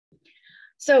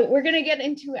So we're going to get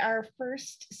into our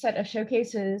first set of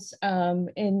showcases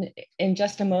in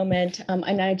just a moment.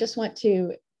 And I just want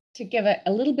to give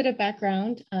a little bit of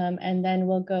background, and then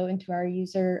we'll go into our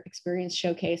user experience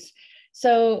showcase.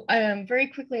 So very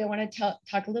quickly, I want to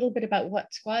talk a little bit about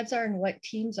what squads are and what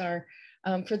teams are.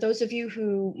 For those of you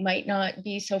who might not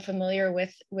be so familiar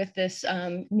with this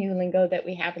new lingo that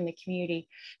we have in the community.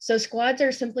 So squads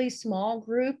are simply small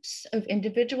groups of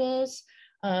individuals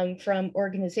from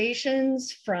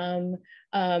organizations, from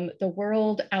the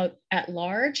world out at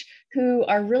large, who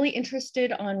are really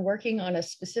interested on working on a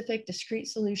specific discrete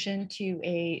solution to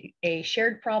a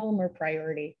shared problem or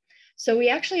priority. So we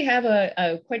actually have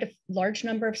quite a large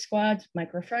number of squads: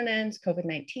 micro front ends,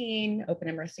 COVID-19,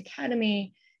 OpenMRS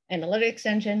Academy, Analytics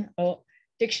Engine,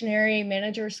 Dictionary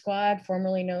Manager Squad,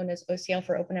 formerly known as OCL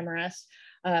for OpenMRS,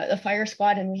 the Fire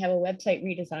Squad, and we have a website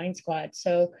redesign squad.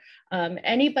 So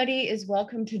anybody is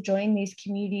welcome to join these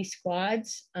community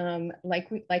squads.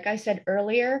 Like I said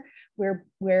earlier,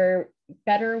 we're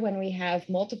better when we have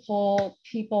multiple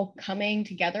people coming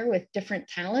together with different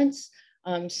talents.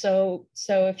 So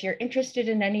if you're interested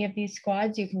in any of these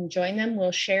squads, you can join them.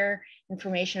 We'll share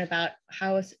information about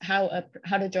how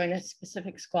to join a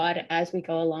specific squad as we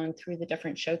go along through the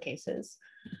different showcases.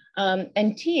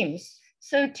 And teams.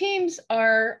 So teams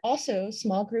are also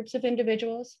small groups of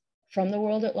individuals from the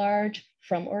world at large,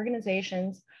 from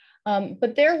organizations,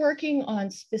 but they're working on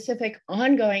specific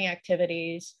ongoing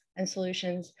activities and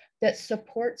solutions that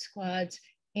support squads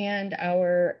and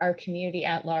our community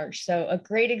at large. So a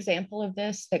great example of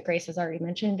this that Grace has already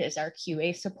mentioned is our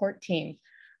QA support team.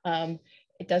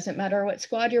 It doesn't matter what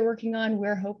squad you're working on.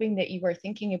 We're hoping that you are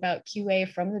thinking about QA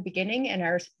from the beginning, and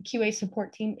our QA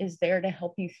support team is there to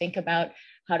help you think about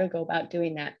how to go about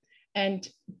doing that. And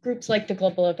groups like the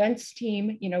global events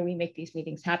team, we make these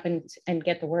meetings happen and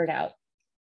get the word out.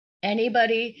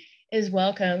 Anybody is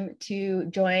welcome to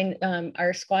join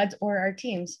our squads or our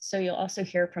teams, so you'll also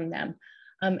hear from them.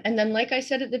 And then, like I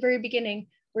said at the very beginning,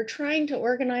 we're trying to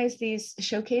organize these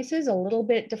showcases a little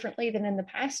bit differently than in the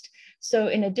past. So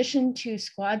in addition to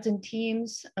squads and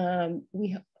teams,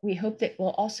 we hope that we'll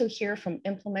also hear from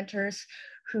implementers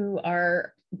who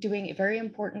are doing very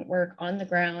important work on the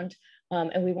ground.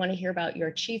 And we want to hear about your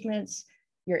achievements,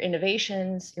 your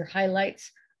innovations, your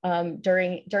highlights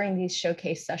during these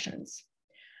showcase sessions.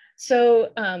 So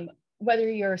whether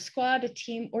you're a squad, a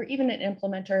team, or even an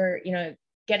implementer,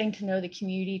 getting to know the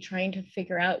community, trying to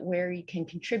figure out where you can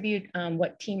contribute,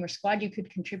 what team or squad you could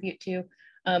contribute to.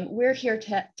 We're here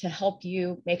to help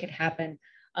you make it happen.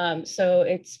 So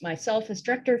it's myself as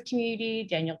Director of Community,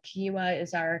 Daniel Kiwa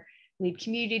is our lead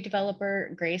community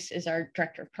developer, Grace is our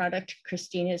Director of Product,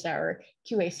 Christine is our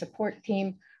QA support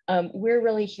team. We're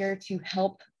really here to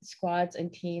help squads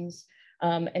and teams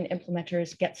and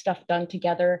implementers get stuff done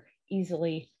together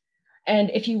easily.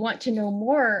 And if you want to know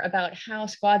more about how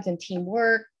squads and teams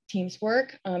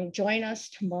work, join us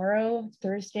tomorrow,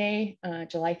 Thursday,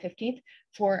 July 15th,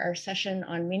 for our session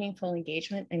on meaningful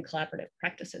engagement and collaborative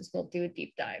practices. We'll do a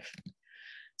deep dive.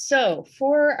 So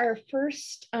for our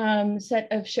first set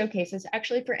of showcases,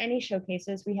 actually for any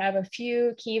showcases, we have a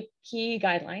few key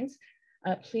guidelines.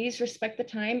 Please respect the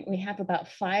time. We have about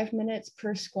 5 minutes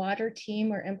per squad or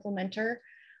team or implementer.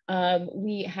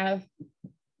 We have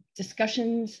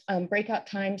discussions, breakout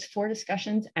times for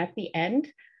discussions at the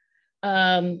end.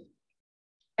 And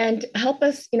help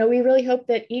us, we really hope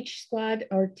that each squad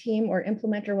or team or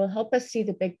implementer will help us see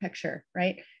the big picture,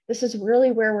 right? This is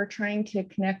really where we're trying to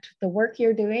connect the work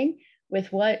you're doing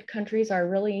with what countries are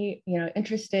really,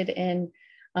 interested in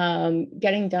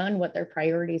getting done, what their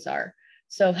priorities are.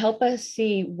 So help us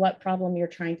see what problem you're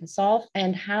trying to solve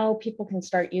and how people can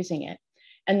start using it.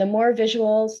 And the more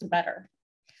visuals, the better.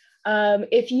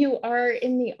 If you are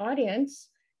in the audience,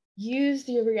 use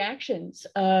the reactions.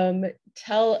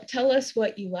 Tell us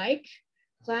what you like,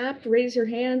 clap, raise your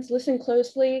hands, listen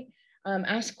closely,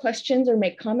 ask questions or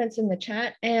make comments in the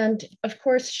chat. And of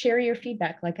course, share your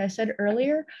feedback. Like I said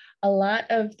earlier, a lot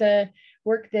of the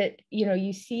work that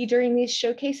you see during these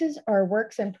showcases are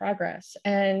works in progress.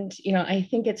 And I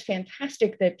think it's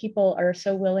fantastic that people are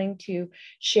so willing to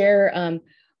share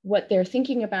what they're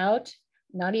thinking about,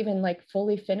 not even like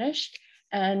fully finished.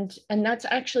 And that's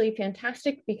actually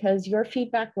fantastic because your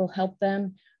feedback will help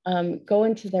them go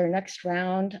into their next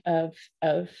round of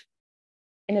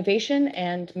innovation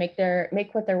and make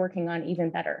what they're working on even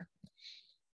better.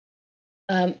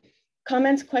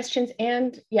 Comments, questions,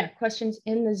 and questions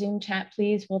in the Zoom chat,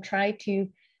 please. We'll try to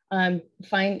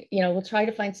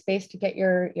find space to get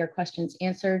your questions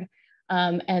answered,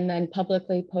 and then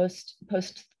publicly post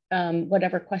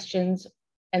whatever questions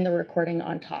and the recording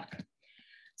on Talk.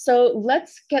 So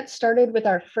let's get started with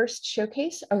our first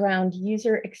showcase around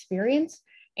user experience.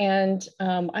 And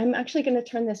I'm actually going to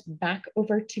turn this back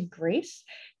over to Grace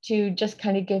to just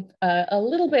kind of give a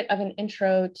little bit of an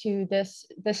intro to this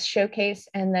showcase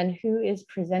and then who is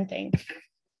presenting.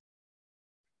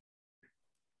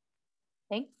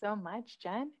 Thanks so much,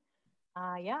 Jen.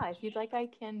 Yeah, if you'd like, I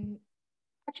can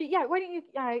actually, yeah, why don't you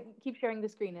keep sharing the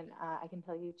screen and I can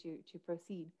tell you to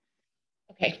proceed.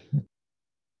 Okay.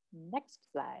 Next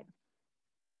slide.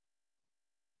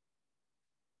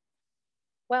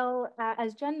 Well,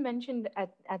 as Jen mentioned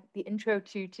at the intro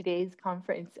to today's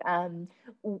conference,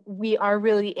 we are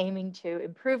really aiming to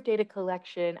improve data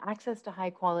collection, access to high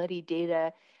quality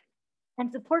data,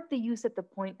 and support the use at the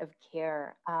point of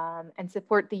care, and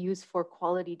support the use for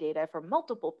quality data for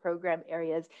multiple program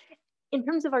areas. In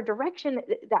terms of our direction,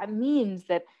 that means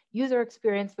that user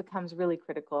experience becomes really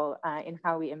critical in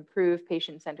how we improve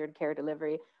patient-centered care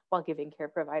delivery while giving care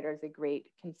providers a great,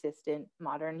 consistent,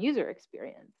 modern user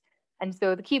experience. And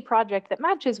so the key project that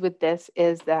matches with this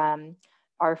is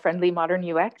our friendly modern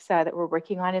UX that we're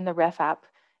working on in the Ref App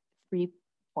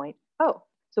 3.0.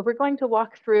 So we're going to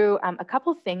walk through a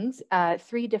couple things,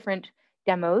 3 different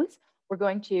demos. We're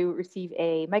going to receive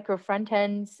a micro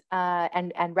frontends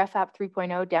and Ref App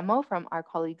 3.0 demo from our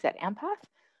colleagues at Ampath.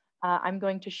 I'm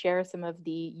going to share some of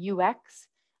the UX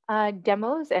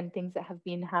demos and things that have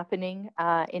been happening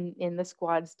in the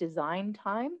squad's design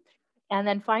time. And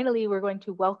then finally, we're going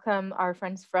to welcome our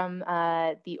friends from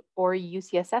the ORI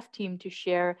UCSF team to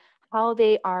share how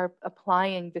they are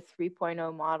applying the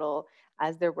 3.0 model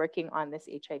as they're working on this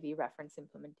HIV reference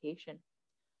implementation.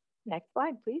 Next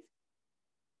slide, please.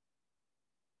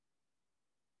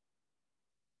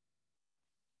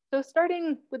 So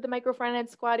starting with the micro front-end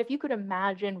squad, if you could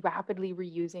imagine rapidly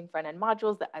reusing front-end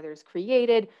modules that others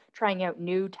created, trying out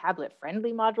new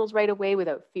tablet-friendly modules right away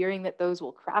without fearing that those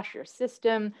will crash your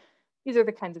system, these are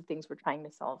the kinds of things we're trying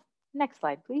to solve. Next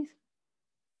slide, please.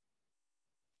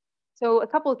 So a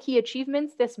couple of key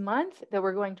achievements this month that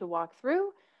we're going to walk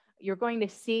through. You're going to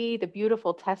see the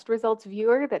beautiful test results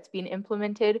viewer that's been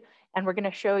implemented, and we're going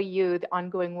to show you the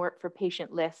ongoing work for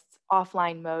patient lists,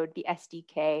 offline mode, the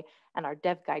SDK, and our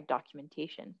dev guide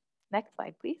documentation. Next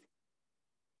slide, please.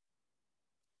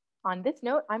 On this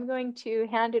note, I'm going to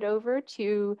hand it over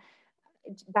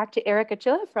back to Eric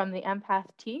Achilla from the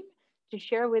Ampath team to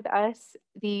share with us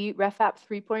the Ref App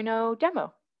 3.0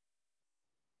 demo.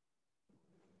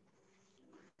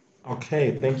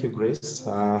 Okay, thank you, Grace.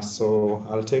 So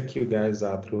I'll take you guys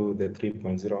through the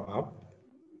 3.0 app,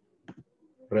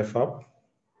 Ref App.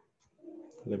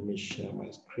 Let me share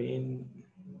my screen.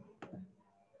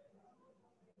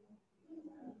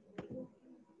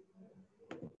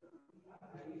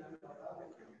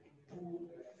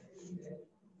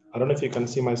 I don't know if you can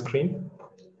see my screen.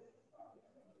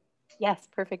 Yes,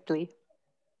 perfectly.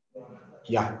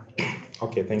 Yeah,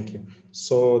 okay, thank you.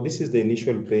 So this is the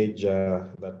initial page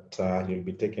that you'll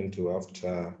be taken to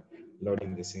after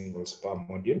loading the single spam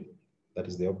module. That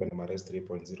is the OpenMRS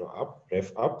 3.0 app,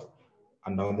 Ref App.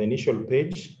 And on the initial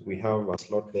page, we have a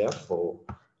slot there for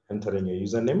entering your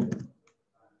username.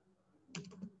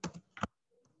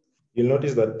 You'll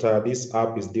notice that this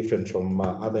app is different from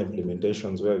other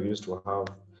implementations where we used to have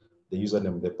the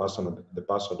username, the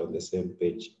password on the same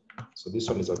page. So this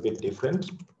one is a bit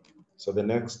different. So the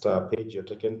next page you're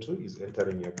taken to is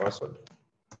entering your password.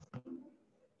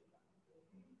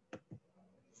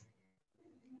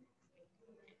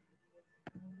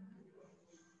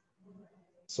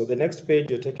 So the next page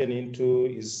you're taken into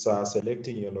is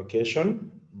selecting your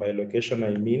location. By location,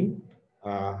 I mean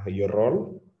your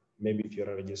role. Maybe if you're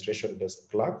a registration desk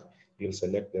clerk, you'll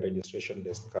select the registration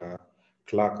desk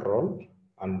clerk role.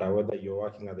 And whether you're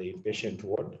working at the inpatient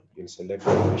ward, you'll select the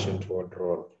inpatient ward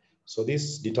role. So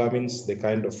this determines the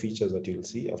kind of features that you'll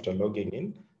see after logging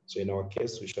in. So in our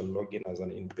case, we shall log in as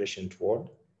an inpatient ward.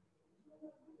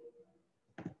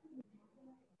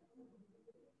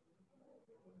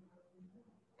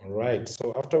 All right,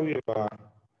 so after we've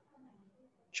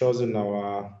chosen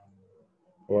our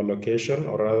location,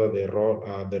 or rather the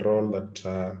role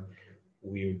that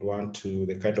we would want to,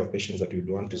 the kind of patients that we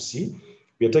would want to see,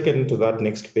 we are taken into that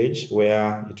next page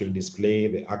where it will display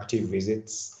the active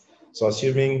visits. So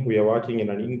assuming we are working in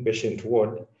an inpatient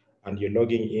ward and you're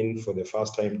logging in for the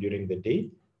first time during the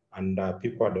day, and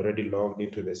people had already logged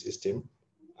into the system,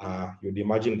 you'd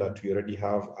imagine that we already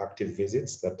have active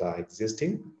visits that are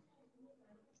existing.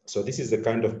 So this is the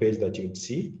kind of page that you'd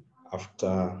see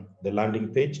after the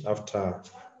landing page, after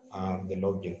the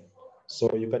login.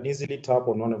 So you can easily tap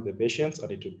on one of the patients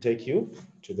and it will take you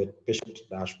to the patient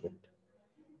dashboard.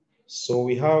 So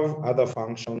we have other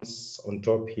functions on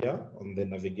top here on the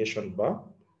navigation bar.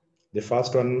 The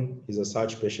first one is a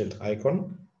search patient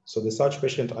icon. So the search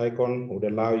patient icon would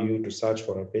allow you to search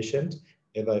for a patient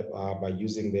either by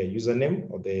using their username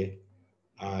or the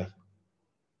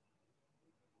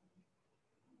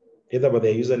either by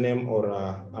their username or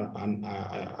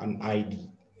an ID.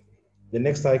 The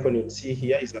next icon you see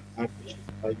here is an add patient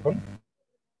icon.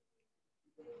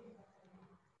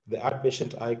 The add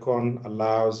patient icon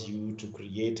allows you to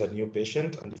create a new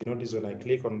patient. And if you notice when I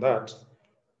click on that,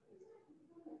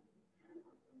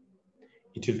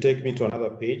 it will take me to another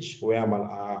page where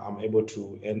I'm able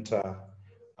to enter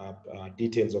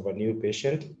details of a new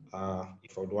patient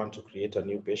if I would want to create a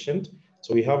new patient.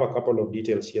 So we have a couple of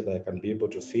details here that I can be able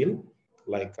to fill,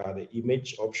 like the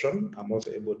image option. I'm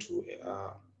also able to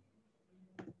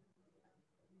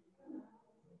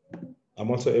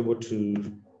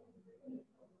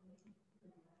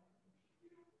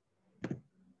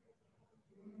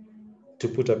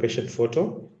put a patient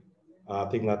photo. I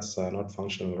think that's not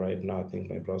functional right now. I think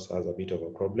my browser has a bit of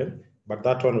a problem, but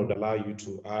that one would allow you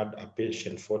to add a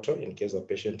patient photo in case a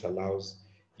patient allows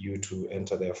you to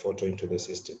enter their photo into the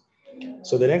system.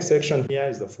 So the next section here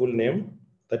is the full name.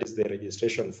 That is the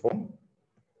registration form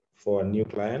for a new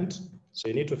client. So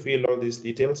you need to fill all these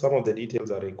details. Some of the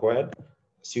details are required,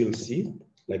 as you'll see,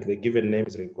 like the given name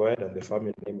is required and the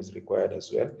family name is required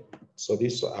as well. So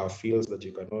these are fields that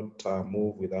you cannot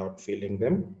move without filling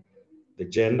them. The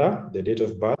gender, the date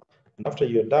of birth, and after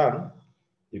you're done,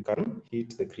 you can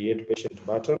hit the create patient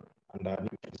button and a new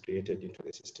patient is created into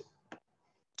the system.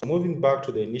 So moving back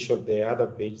to the other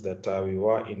page that we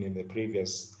were in the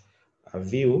previous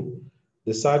view,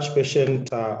 the search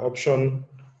patient option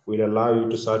will allow you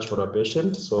to search for a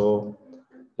patient. So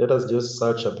let us just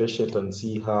search a patient and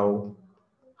see how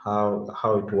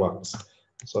it works.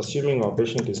 So assuming our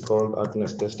patient is called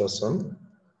Agnes Testerson.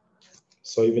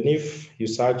 So even if you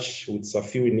search with a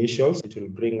few initials, it will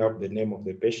bring up the name of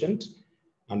the patient.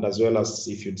 And as well as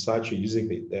if you search using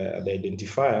the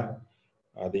identifier,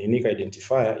 the unique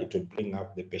identifier, it will bring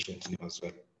up the patient name as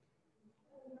well.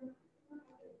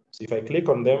 So if I click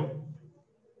on them,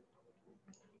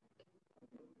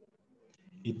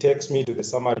 it takes me to the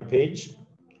summary page,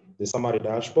 the summary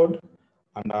dashboard.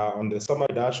 And on the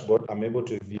summary dashboard, I'm able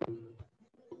to view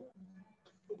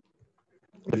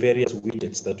the various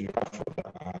widgets that we have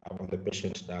on the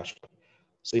patient dashboard.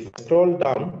 So if I scroll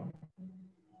down,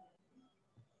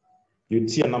 you'd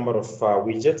see a number of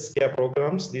widgets, care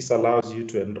programs. This allows you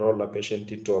to enroll a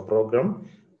patient into a program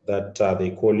that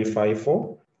they qualify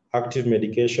for. Active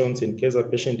medications, in case a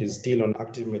patient is still on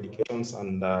active medications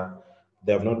and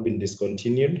they have not been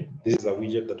discontinued, this is a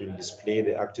widget that will display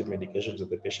the active medications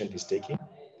that the patient is taking.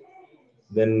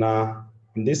 Then on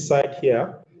this side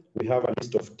here, we have a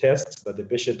list of tests that the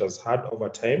patient has had over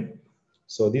time.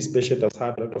 So this patient has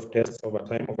had a lot of tests over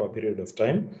time, over a period of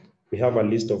time. We have a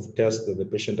list of tests that the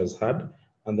patient has had.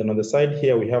 And then on the side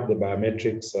here, we have the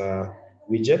biometrics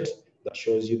widget that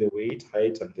shows you the weight,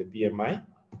 height, and the BMI.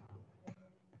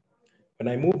 When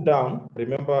I move down,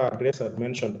 remember Grace had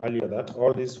mentioned earlier that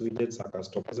all these widgets are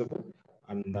customizable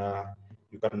and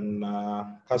you can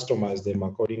customize them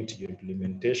according to your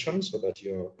implementation so that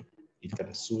it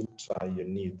can suit your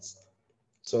needs.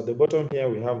 So at the bottom here,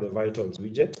 we have the vitals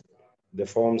widget, the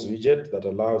forms widget that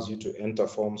allows you to enter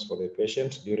forms for the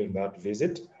patient during that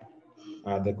visit.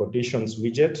 The conditions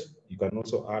widget, you can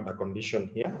also add a condition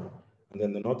here. And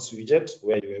then the notes widget,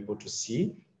 where you're able to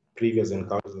see previous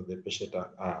encounters that the patient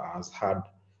has had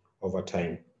over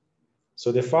time.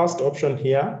 So the first option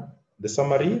here, the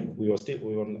summary, we were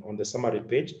on the summary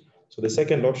page. So the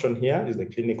second option here is the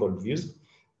clinical views.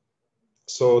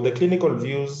 So the clinical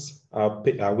views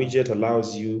widget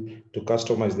allows you to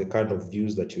customize the kind of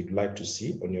views that you'd like to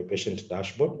see on your patient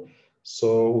dashboard.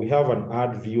 So we have an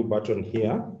add view button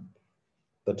here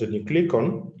that when you click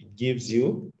on, it gives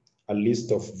you a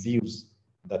list of views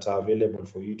that are available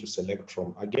for you to select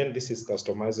from. Again, this is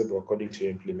customizable according to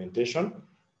your implementation,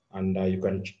 and you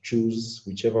can choose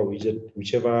whichever widget,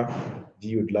 whichever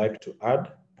view you'd like to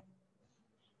add.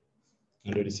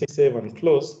 And when you say save and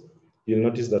close, you'll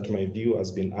notice that my view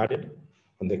has been added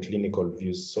on the clinical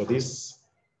views. So this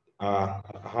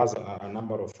has a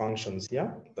number of functions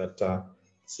here that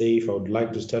say if I would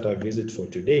like to start a visit for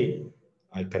today,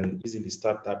 I can easily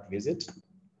start that visit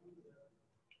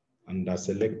and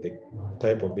select the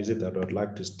type of visit that I would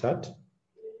like to start.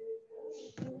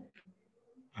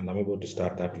 And I'm able to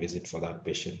start that visit for that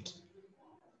patient.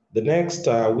 The next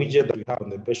widget that we have on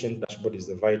the patient dashboard is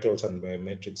the vitals and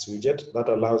biometrics widget. That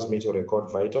allows me to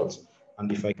record vitals. And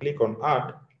if I click on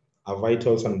add, a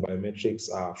vitals and biometrics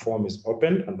form is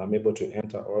opened, and I'm able to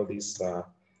enter all these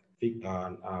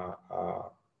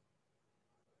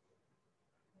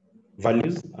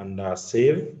values and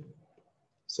save.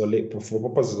 So for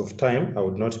purposes of time, I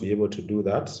would not be able to do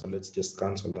that. So let's just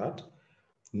cancel that.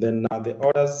 Then the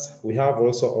orders, we have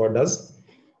also orders.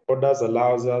 Orders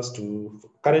allows us to,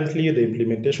 currently the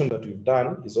implementation that we've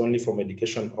done is only for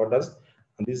medication orders.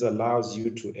 And this allows you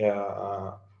to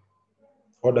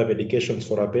order medications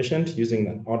for a patient using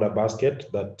an order basket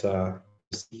that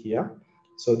you see here.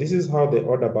 So this is how the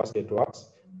order basket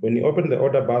works. When you open the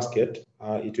order basket,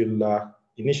 it will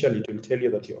initially it will tell you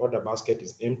that your order basket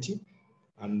is empty,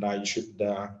 and you should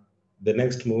the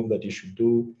next move that you should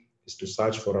do is to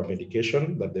search for a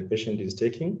medication that the patient is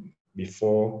taking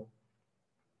before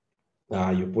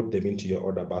you put them into your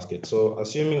order basket. So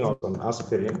assuming I was on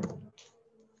aspirin,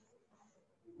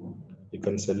 you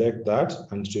can select that,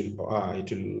 and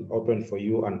it will open for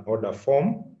you an order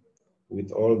form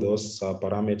with all those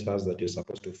parameters that you're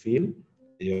supposed to fill.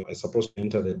 You're supposed to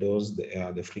enter the dose,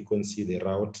 the frequency, the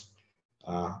route,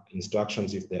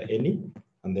 instructions if there are any,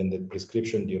 and then the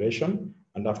prescription duration.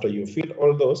 And after you fill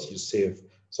all those, you save.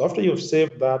 So after you've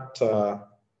saved that,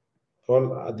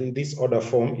 this order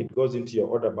form, it goes into your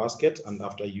order basket. And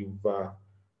after you've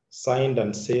signed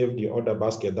and saved your order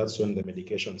basket, that's when the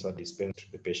medications are dispensed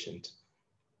to the patient.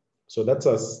 So that's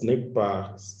a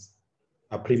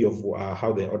a preview of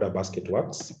how the order basket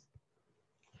works.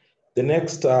 The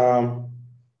next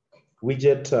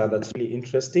widget that's really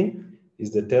interesting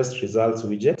is the test results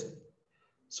widget.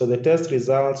 So the test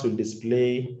results will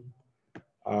display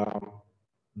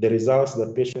the results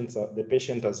that the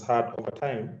patient has had over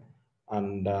time.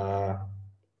 And the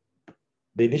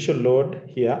initial load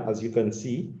here, as you can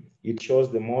see, it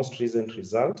shows the most recent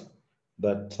result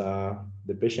that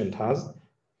the patient has.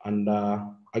 And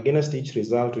against each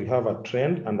result, we have a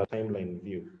trend and a timeline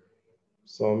view.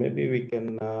 So maybe we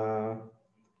can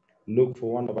look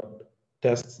for one of the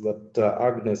tests that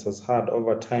Agnes has had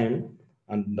over time,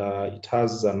 and it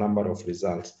has a number of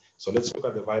results. So let's look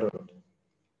at the viral load.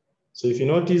 So if you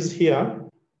notice here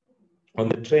on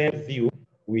the trend view,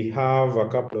 we have a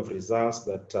couple of results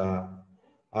that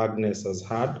Agnes has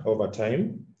had over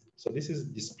time. So this is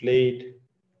displayed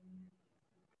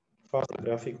first a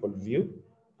graphical view,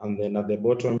 and then at the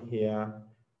bottom here,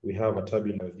 we have a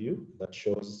tabular view that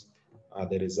shows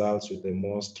the results with the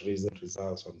most recent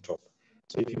results on top.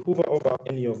 So if you hover over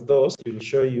any of those, it will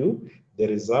show you the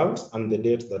result and the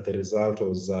date that the result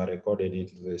was recorded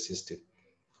into the system.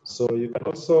 So you can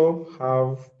also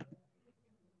have,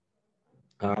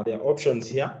 there are options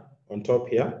here on top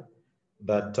here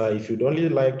that if you'd only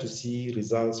like to see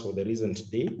results for the recent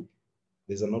day,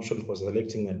 there's an option for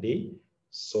selecting a day.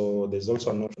 So there's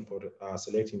also an option for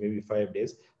selecting maybe 5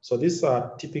 days. So these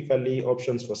are typically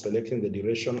options for selecting the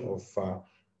duration of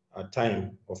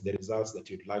time of the results that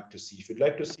you'd like to see. If you'd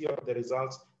like to see all the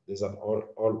results, there's an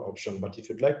all option. But if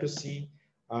you'd like to see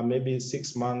maybe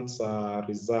 6 months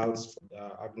results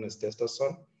for Agnes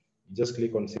Testerson, you just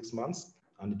click on 6 months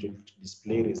and it will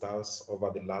display results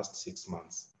over the last 6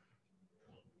 months.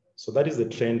 So that is the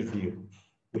trend view.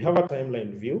 We have a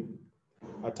timeline view.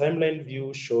 A timeline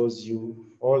view shows you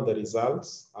all the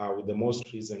results with the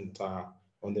most recent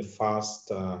on the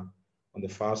first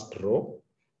row.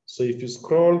 So if you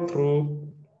scroll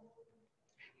through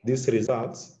these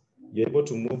results, you're able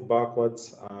to move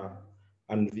backwards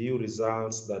and view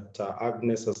results that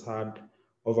Agnes has had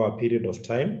over a period of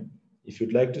time. If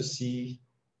you'd like to see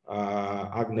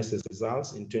Agnes's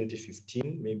results in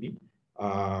 2015, maybe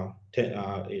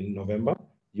in November,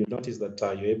 you'll notice that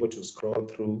you're able to scroll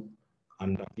through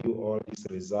and view all these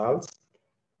results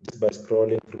just by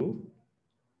scrolling through.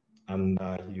 And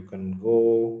you can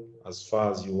go as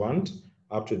far as you want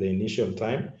up to the initial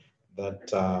time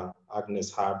that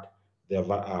Agnes had their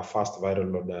first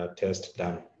viral load test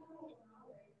done.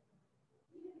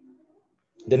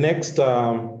 The next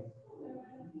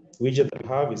widget that we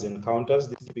have is encounters.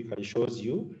 This typically shows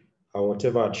you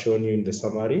whatever I'd shown you in the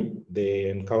summary, the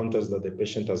encounters that the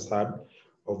patient has had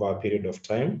over a period of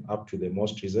time up to the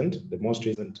most recent. The most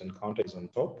recent encounter is on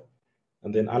top.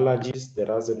 And then allergies, there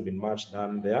hasn't been much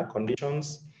done there.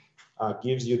 Conditions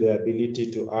gives you the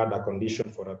ability to add a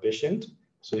condition for a patient.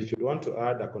 So if you want to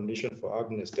add a condition for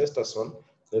Agnes Testerson,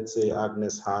 let's say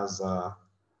Agnes has,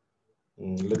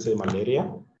 let's say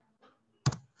malaria.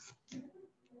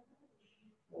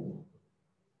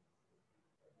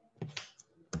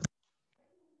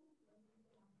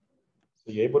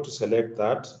 So you're able to select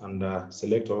that and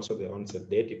select also the onset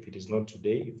date. If it is not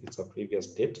today, if it's a previous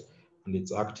date and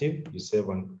it's active, you save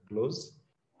and close.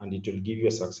 and it will give you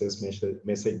a success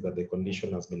message that the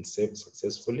condition has been saved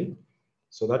successfully.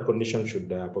 So that condition should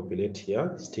populate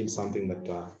here. Still something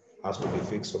that has to be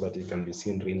fixed so that it can be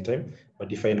seen real time.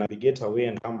 But if I navigate away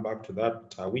and come back to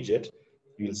that widget,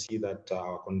 you will see that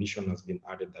our condition has been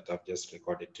added that I've just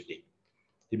recorded today.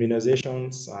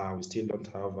 Immunizations, we still don't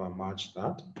have much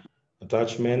that.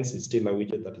 Attachments is still a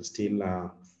widget that is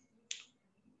still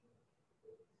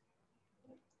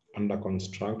under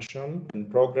construction.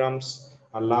 And programs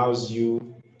allows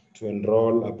you to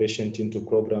enroll a patient into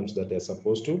programs that they're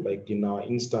supposed to. Like in our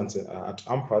instance at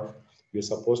AMPATH, we're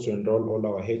supposed to enroll all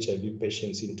our HIV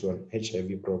patients into an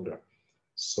HIV program.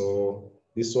 So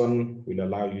this one will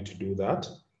allow you to do that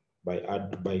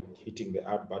by hitting the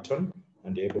add button,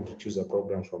 and you're able to choose a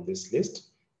program from this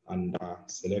list and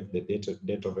select the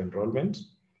date of enrollment.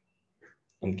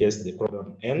 In case the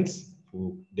program ends,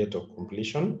 to date of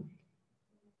completion,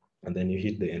 and then you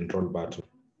hit the enroll button.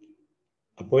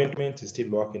 Appointment is still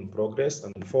work in progress,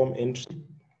 and form entry.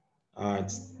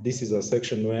 This is a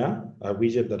section where a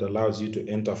widget that allows you to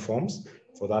enter forms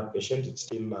for that patient. It's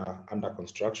still under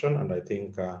construction, and I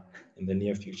think in the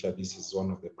near future, this is one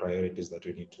of the priorities that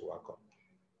we need to work on.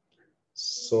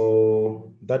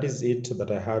 So that is it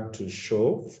that I had to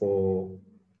show for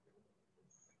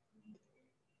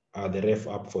the ref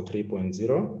up for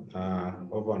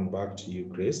 3.0. Over and back to you,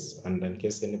 Grace. And in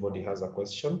case anybody has a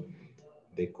question,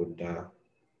 they could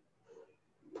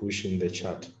push in the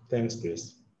chat. Thanks,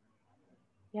 Grace.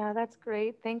 Yeah, that's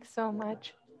great. Thanks so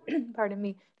much. Pardon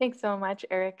me. Thanks so much,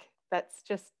 Eric. That's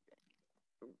just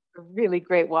a really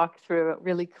great walkthrough,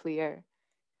 really clear.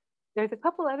 There's a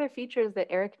couple other features that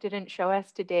Eric didn't show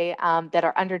us today that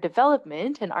are under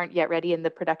development and aren't yet ready in the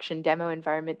production demo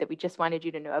environment that we just wanted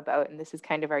you to know about. And this is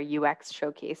kind of our UX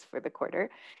showcase for the quarter.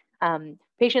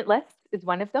 Patient lists is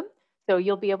one of them. So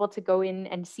you'll be able to go in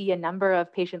and see a number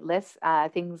of patient lists,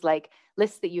 things like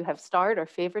lists that you have starred or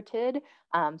favorited,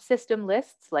 system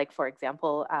lists, like, for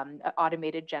example,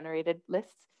 automated generated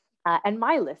lists, and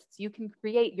my lists. You can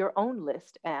create your own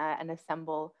list and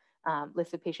assemble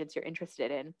lists of patients you're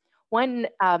interested in. One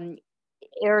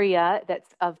area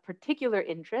that's of particular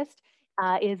interest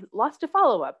is lost to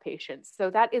follow-up patients. So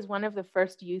that is one of the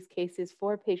first use cases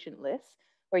for patient lists,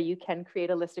 where you can create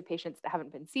a list of patients that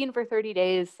haven't been seen for 30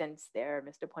 days since their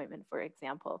missed appointment, for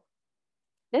example.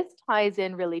 This ties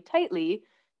in really tightly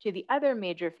to the other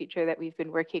major feature that we've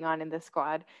been working on in the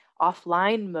squad,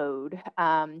 offline mode.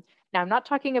 Now, I'm not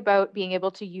talking about being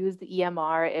able to use the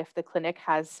EMR if the clinic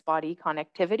has spotty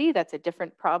connectivity. That's a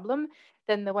different problem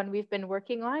than the one we've been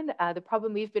working on. The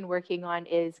problem we've been working on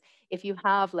is if you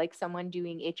have like someone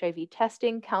doing HIV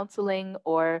testing, counseling,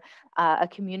 or a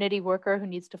community worker who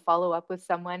needs to follow up with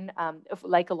someone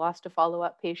like a lost to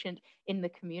follow-up patient in the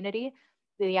community.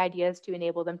 The idea is to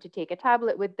enable them to take a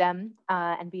tablet with them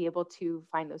and be able to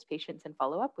find those patients and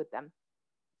follow up with them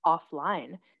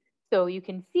offline. So you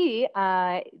can see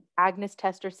Agnes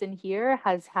Testerson here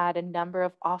has had a number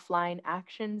of offline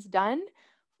actions done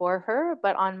for her,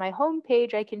 but on my home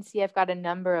page, I can see I've got a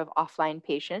number of offline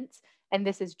patients, and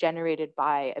this is generated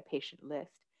by a patient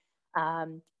list.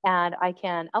 And I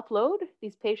can upload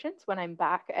these patients when I'm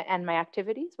back and my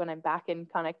activities when I'm back in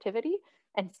connectivity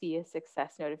and see a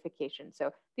success notification.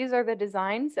 So these are the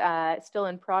designs still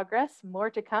in progress,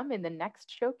 more to come in the next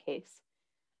showcase.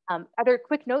 Other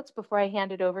quick notes before I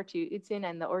hand it over to Utsin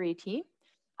and the ORI team.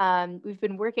 We've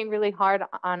been working really hard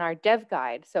on our dev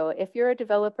guide. So if you're a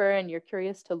developer and you're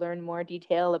curious to learn more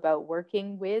detail about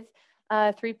working with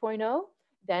 3.0,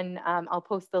 then I'll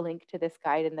post the link to this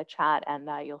guide in the chat, and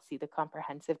you'll see the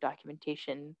comprehensive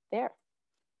documentation there.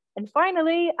 And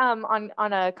finally,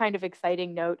 on a kind of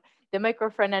exciting note, the micro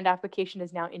front-end application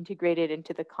is now integrated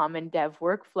into the common dev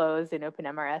workflows in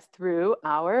OpenMRS through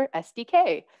our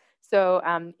SDK. So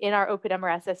in our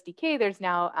OpenMRS SDK, there's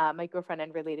now micro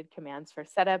front-end related commands for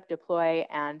setup, deploy,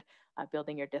 and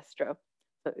building your distro.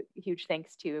 So huge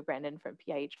thanks to Brandon from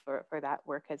PIH for that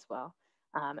work as well.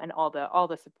 And all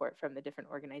the support from the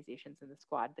different organizations in the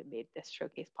squad that made this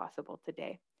showcase possible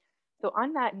today. So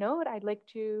on that note, I'd like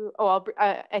to,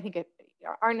 I think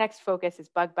our next focus is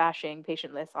bug bashing,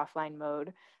 patient lists, offline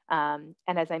mode. And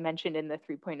as I mentioned in the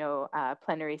 3.0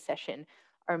 plenary session,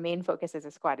 our main focus as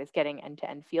a squad is getting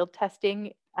end-to-end field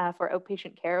testing for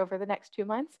outpatient care over the next 2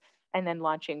 months, and then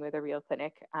launching with a real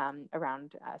clinic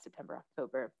around September,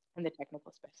 October, and the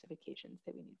technical specifications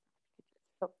that we need.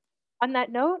 So on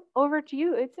that note, over to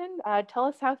you, Utsin. Tell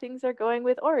us how things are going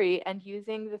with ORI and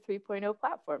using the 3.0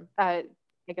 platform. I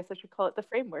guess I should call it the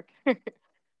framework.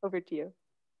 Over to you.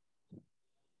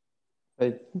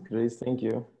 Right, Grace, thank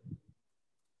you.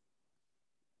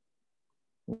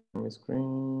 My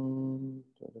screen.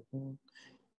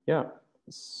 Yeah,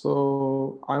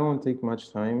 so I won't take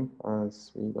much time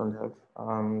as we don't have.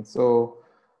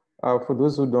 For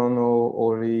those who don't know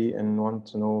Ori and want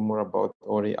to know more about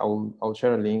Ori, I'll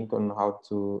share a link on how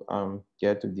to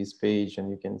get to this page, and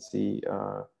you can see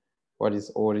what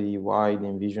is Ori, why the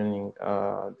envisioning,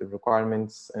 the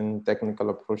requirements and technical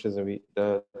approaches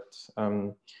that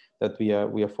we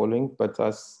are following. But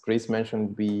as Grace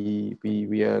mentioned, we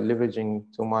are leveraging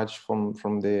too much from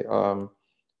the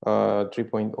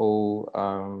 3.0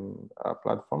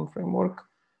 platform framework.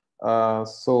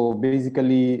 So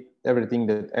basically, everything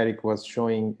that Eric was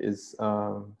showing is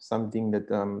something that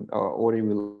Ori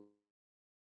will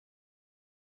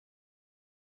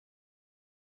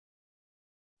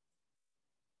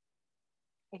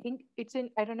I think it's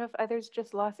in, I don't know if others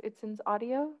just lost Itzen's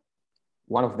audio.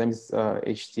 one of them is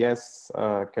HTS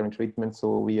current treatment.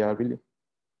 So we are really,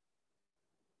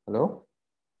 hello?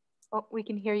 Oh, we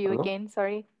can hear you Hello? again,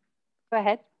 sorry. Go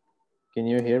ahead. Can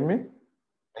you hear me?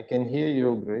 I can hear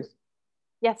you, Grace.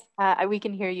 Yes, we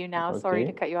can hear you now. Sorry to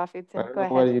Okay. cut you off, I Itzen. don't Go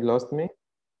know why ahead. you lost me.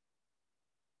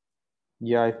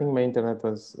 Yeah, I think my internet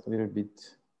was a little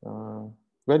bit,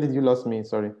 where did you lost me?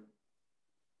 Sorry.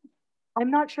 I'm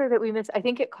not sure that we missed, I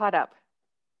think it caught up.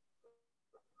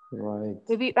 Right.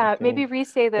 Maybe Okay. maybe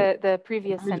re-say the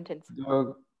previous sentence.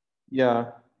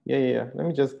 Yeah. Let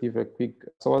me just give a quick.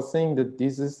 So I was saying that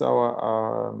this is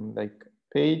our like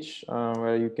page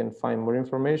where you can find more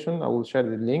information. I will share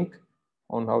the link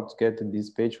on how to get to this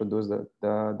page for those that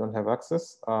don't have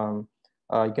access.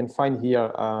 You can find here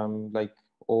like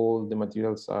all the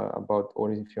materials about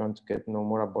Ori if you want to get to know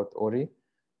more about Ori.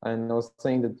 And I was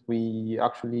saying that we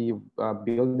actually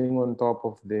building on top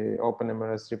of the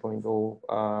OpenMRS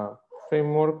 3.0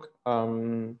 framework.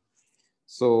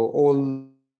 So all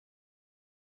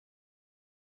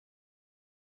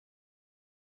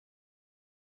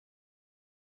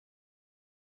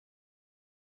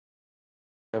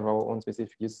have our own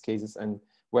specific use cases, and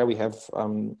where we have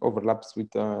overlaps with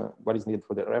what is needed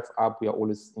for the ref app, we are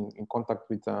always in contact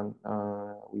with the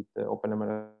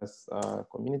OpenMRS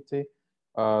community.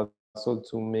 So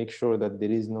to make sure that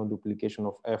there is no duplication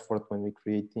of effort when we're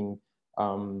creating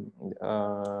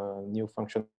new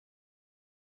functions.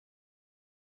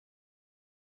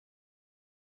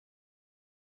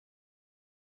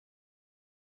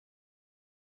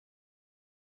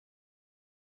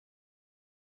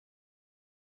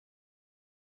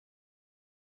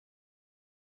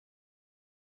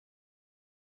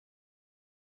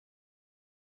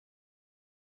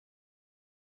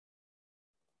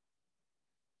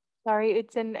 Sorry,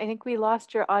 Itzen, I think we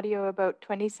lost your audio about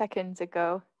 20 seconds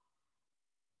ago.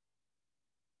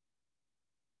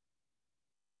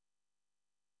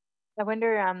 I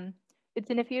wonder,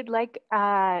 Itzen, if you'd like,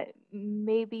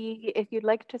 maybe if you'd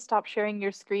like to stop sharing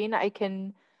your screen, I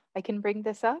can bring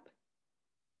this up,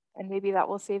 and maybe that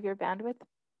will save your bandwidth.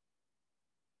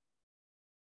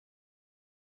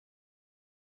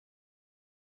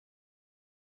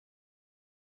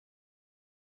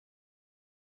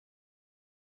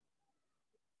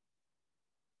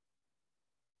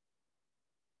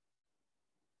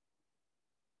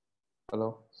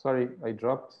 Hello, sorry, I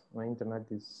dropped. My internet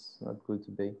is not good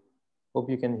today. Hope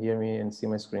you can hear me and see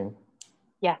my screen.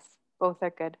 Yes, both are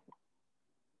good.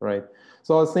 Right.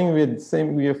 So I was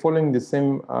saying we are following the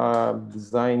same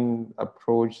design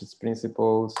approach,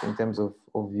 principles in terms of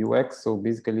UX. So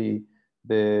basically,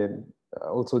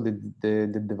 also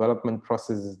the development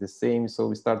process is the same. So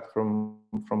we start from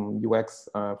UX,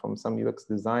 from some UX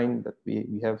design that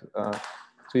we have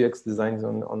 2 UX designs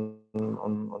on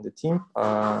the team,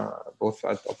 both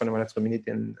at OpenMRS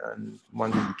community and one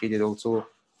dedicated also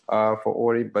for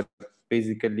Ori. But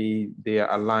basically they are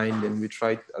aligned, and we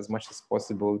tried as much as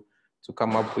possible to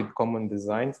come up with common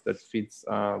designs that fits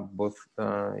both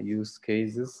use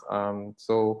cases.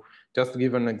 So just to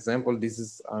give an example, this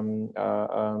is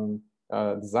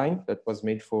design that was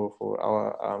made for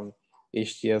our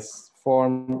HTS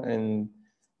form. And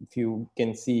if you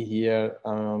can see here,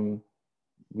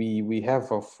 we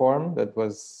have a form that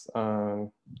was,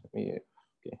 okay,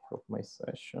 of my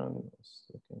session.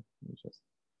 Okay, let me just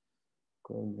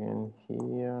go again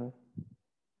here.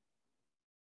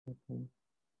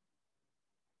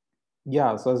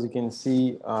 Yeah, so as you can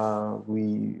see,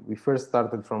 we first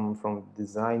started from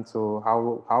design. So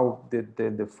how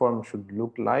the form should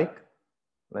look like,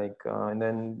 and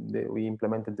then we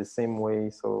implemented the same way.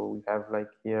 So we have like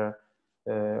here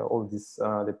all these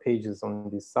the pages on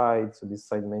this side. So this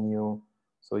side menu,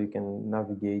 so you can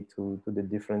navigate to the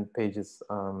different pages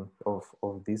of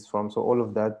this form. So all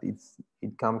of that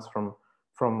it comes from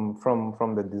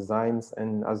the designs.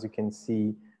 And as you can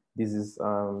see, this is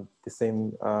the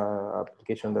same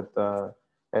application that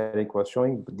Eric was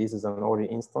showing. But this is an Ori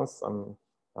instance I'm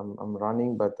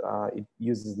running, but it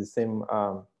uses the same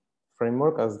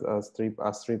framework as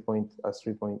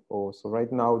 3.0. So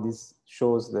right now this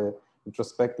shows the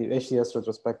retrospective HDS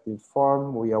retrospective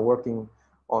form. We are working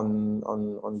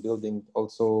on building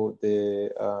also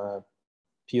the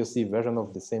POC version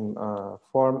of the same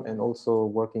form, and also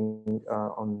working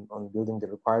on building the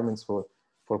requirements for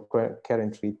care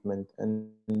and treatment. And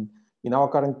in our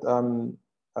current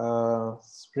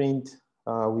sprint,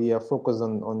 we are focused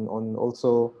on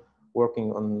also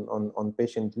working on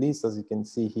patient lists. As you can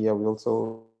see here, we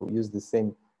also use the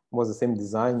same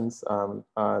designs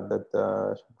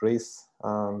that Grace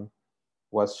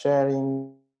was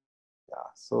sharing. Yeah,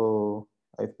 so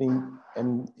I think,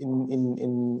 and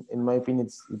in my opinion,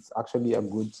 it's actually a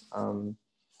good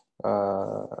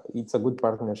it's a good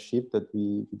partnership that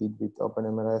we did with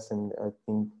OpenMRS, and I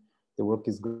think the work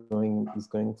is going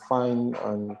fine.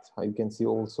 And you can see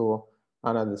also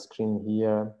another screen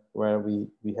here where we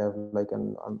have like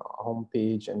a home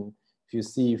page, and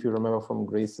if you remember from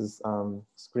Grace's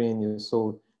screen, you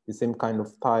saw the same kind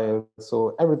of tile.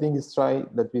 So everything is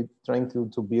that we're trying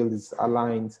to build is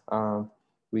aligned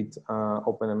with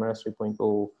OpenMRS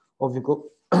 3.0.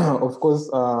 Of course,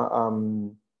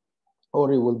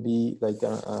 Ori will be like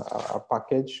a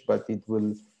package, but it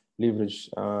will leverage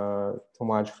too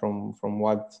much from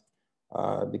what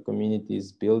the community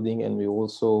is building, and we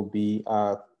also be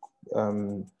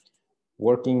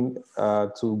working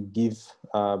to give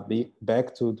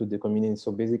back to the community.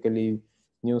 So basically,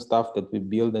 new stuff that we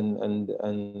build and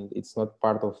it's not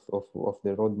part of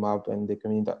the roadmap, and the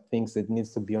community thinks it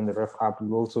needs to be on the ref app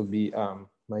will also be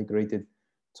migrated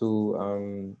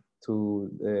to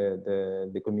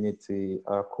the community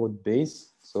code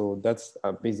base. So that's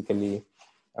basically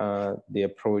the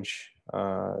approach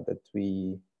that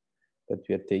we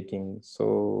are taking.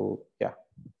 So yeah,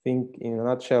 I think in a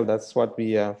nutshell, that's what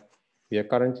we are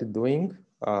currently doing.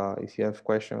 If you have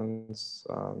questions,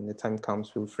 when the time comes,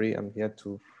 feel free. I'm here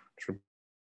to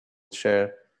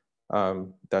share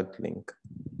that link.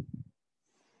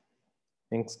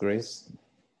 Thanks, Grace.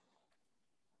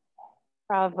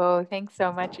 Bravo, thanks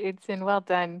so much, Udson. Well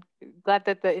done. Glad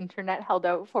that the internet held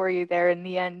out for you there in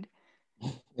the end.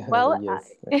 Well,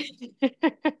 yes.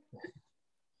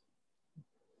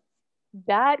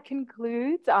 That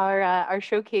concludes our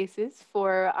showcases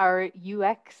for our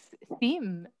UX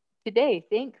theme today.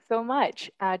 Thanks so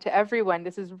much to everyone.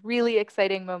 This is really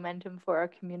exciting momentum for our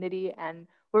community, and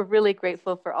we're really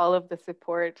grateful for all of the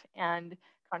support and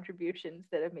contributions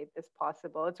that have made this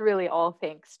possible. It's really all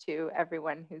thanks to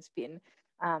everyone who's been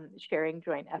sharing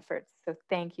joint efforts. So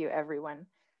thank you, everyone.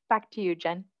 Back to you,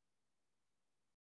 Jen.